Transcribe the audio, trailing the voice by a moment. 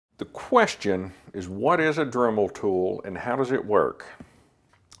The question is, what is a Dremel tool and how does it work?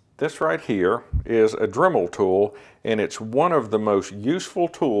 This right here is a Dremel tool, and it's one of the most useful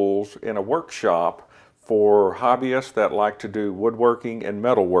tools in a workshop for hobbyists that like to do woodworking and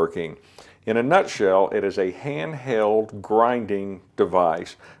metalworking. In a nutshell, it is a handheld grinding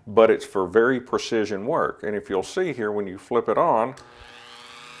device, but it's for very precision work. And if you'll see here, when you flip it on,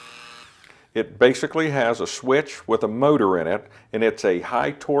 it basically has a switch with a motor in it, and it's a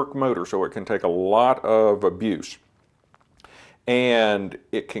high torque motor, so it can take a lot of abuse. And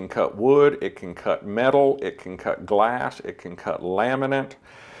it can cut wood, it can cut metal, it can cut glass, it can cut laminate.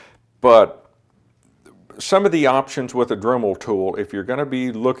 But some of the options with a Dremel tool, if you're going to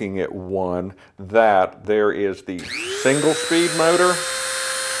be looking at one, that there is the single speed motor,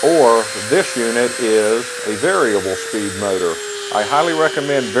 or this unit is a variable speed motor. I highly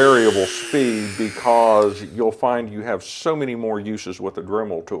recommend variable speed because you'll find you have so many more uses with a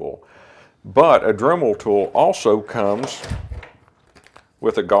Dremel tool. But a Dremel tool also comes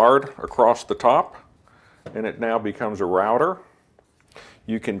with a guard across the top, and it now becomes a router.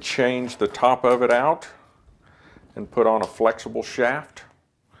 You can change the top of it out and put on a flexible shaft,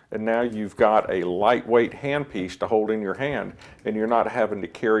 and now you've got a lightweight handpiece to hold in your hand, and you're not having to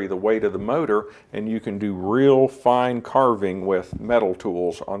carry the weight of the motor, and you can do real fine carving with metal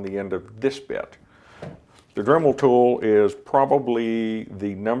tools on the end of this bit. The Dremel tool is probably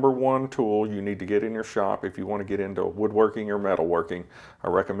the #1 tool you need to get in your shop if you want to get into woodworking or metalworking. I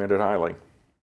recommend it highly.